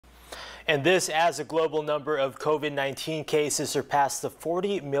And this as a global number of COVID-19 cases surpassed the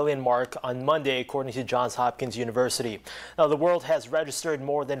 40 million mark on Monday, according to Johns Hopkins University. Now, the world has registered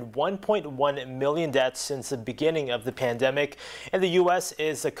more than 1.1 million deaths since the beginning of the pandemic, and the U.S.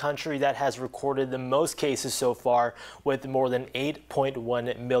 is the country that has recorded the most cases so far, with more than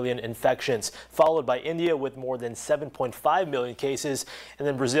 8.1 million infections, followed by India with more than 7.5 million cases, and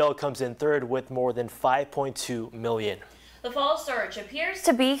then Brazil comes in third with more than 5.2 million. The fall surge appears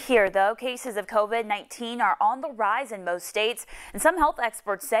to be here, though. Cases of COVID-19 are on the rise in most states, and some health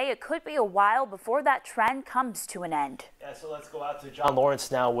experts say it could be a while before that trend comes to an end. Yeah, so let's go out to John Lawrence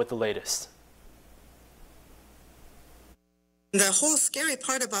now with the latest. The whole scary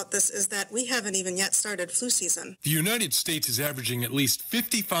part about this is that we haven't even yet started flu season. The United States is averaging at least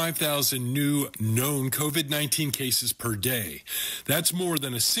 55,000 new known COVID-19 cases per day. That's more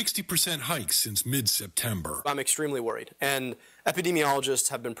than a 60% hike since mid-September. I'm extremely worried, and epidemiologists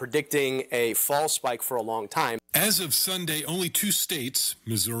have been predicting a fall spike for a long time. As of Sunday, only 2 states,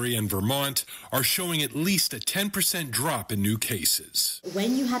 Missouri and Vermont, are showing at least a 10% drop in new cases.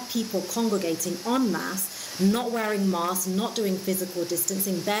 When you have people congregating en masse, not wearing masks, not doing physical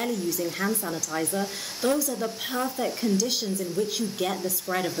distancing, barely using hand sanitizer, those are the perfect conditions in which you get the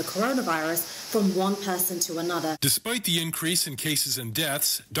spread of the coronavirus from one person to another. Despite the increase in cases and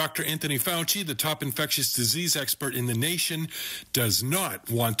deaths, Dr. Anthony Fauci, the top infectious disease expert in the nation, does not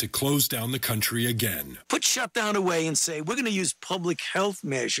want to close down the country again. Put shutdown away and say we're going to use public health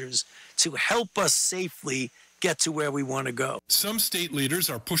measures to help us safely get to where we want to go. Some state leaders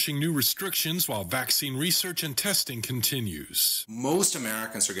are pushing new restrictions while vaccine research and testing continues. Most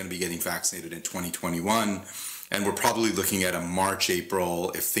Americans are going to be getting vaccinated in 2021, and we're probably looking at a March,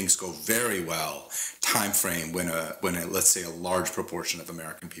 April, if things go very well, timeframe when let's say a large proportion of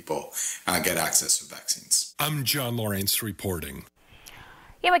American people get access to vaccines. I'm John Lawrence reporting.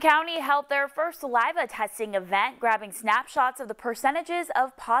 Yuma County held their first saliva testing event, grabbing snapshots of the percentages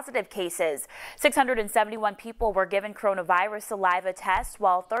of positive cases. 671 people were given coronavirus saliva tests,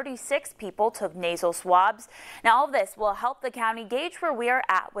 while 36 people took nasal swabs. Now, all of this will help the county gauge where we are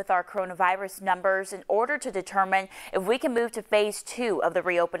at with our coronavirus numbers in order to determine if we can move to phase 2 of the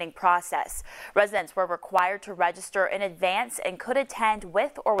reopening process. Residents were required to register in advance and could attend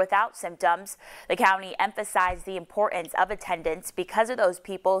with or without symptoms. The county emphasized the importance of attendance because of those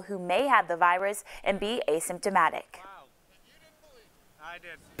people who may have the virus and be asymptomatic.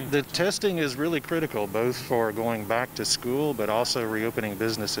 The testing is really critical, both for going back to school, but also reopening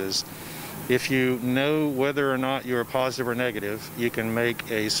businesses. If you know whether or not you're positive or negative, you can make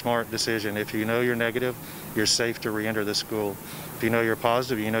a smart decision. If you know you're negative, you're safe to re-enter the school. If you know you're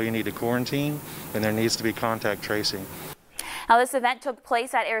positive, you know you need to quarantine, and there needs to be contact tracing. Now, this event took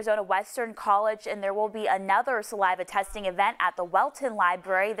place at Arizona Western College, and there will be another saliva testing event at the Welton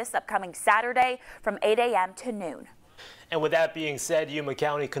Library this upcoming Saturday from 8 a.m. to noon. And with that being said, Yuma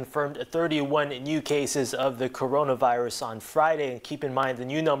County confirmed 31 new cases of the coronavirus on Friday. And keep in mind, the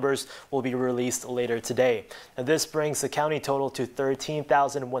new numbers will be released later today. And this brings the county total to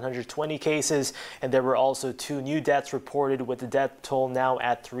 13,120 cases. And there were also 2 new deaths reported, with the death toll now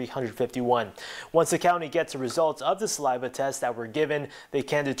at 351. Once the county gets the results of the saliva tests that were given, they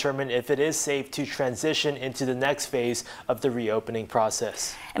can determine if it is safe to transition into the next phase of the reopening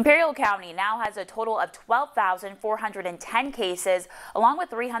process. Imperial County now has a total of 12,410 cases, along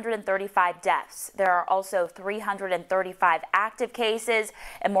with 335 deaths. There are also 335 active cases,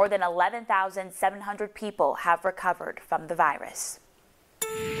 and more than 11,700 people have recovered from the virus.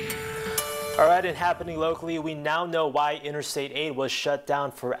 All right, and happening locally, we now know why Interstate 8 was shut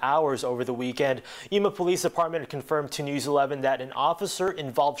down for hours over the weekend. Yuma Police Department confirmed to News 11 that an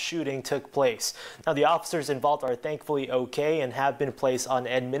officer-involved shooting took place. Now, the officers involved are thankfully okay and have been placed on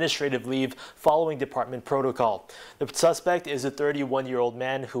administrative leave following department protocol. The suspect is a 31-year-old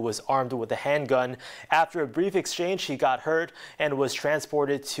man who was armed with a handgun. After a brief exchange, he got hurt and was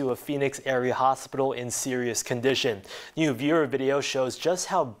transported to a Phoenix area hospital in serious condition. New viewer video shows just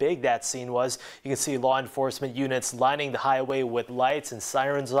how big that scene was. You can see law enforcement units lining the highway with lights and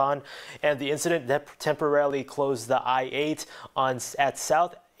sirens on, and the incident temporarily closed the I-8 at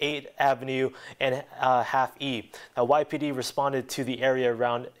South 8th Avenue and half E. Now, YPD responded to the area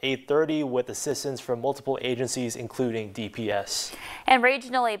around 8:30 with assistance from multiple agencies, including DPS. And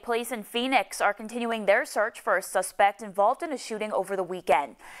regionally, police in Phoenix are continuing their search for a suspect involved in a shooting over the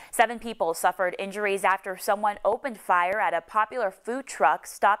weekend. 7 people suffered injuries after someone opened fire at a popular food truck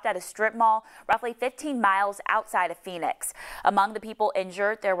stopped at a strip mall roughly 15 miles outside of Phoenix. Among the people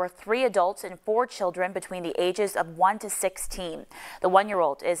injured, there were 3 adults and 4 children between the ages of 1 to 16. The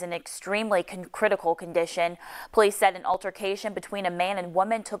 1-year-old is in extremely critical condition. Police said an altercation between a man and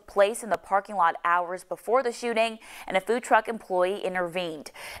woman took place in the parking lot hours before the shooting, and a food truck employee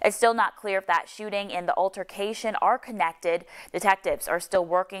intervened. It's still not clear if that shooting and the altercation are connected. Detectives are still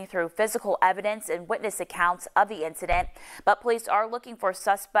working through physical evidence and witness accounts of the incident, but police are looking for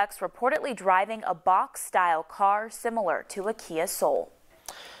suspects reportedly driving a box-style car similar to a Kia Soul.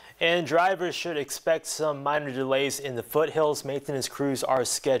 And drivers should expect some minor delays in the foothills. Maintenance crews are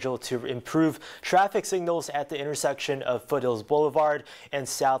scheduled to improve traffic signals at the intersection of Foothills Boulevard and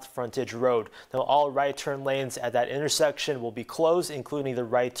South Frontage Road. Now, all right turn lanes at that intersection will be closed, including the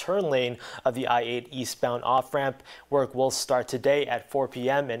right turn lane of the I-8 eastbound off-ramp. Work will start today at 4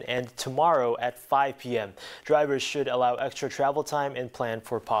 p.m. and end tomorrow at 5 p.m. Drivers should allow extra travel time and plan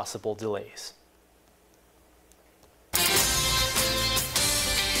for possible delays.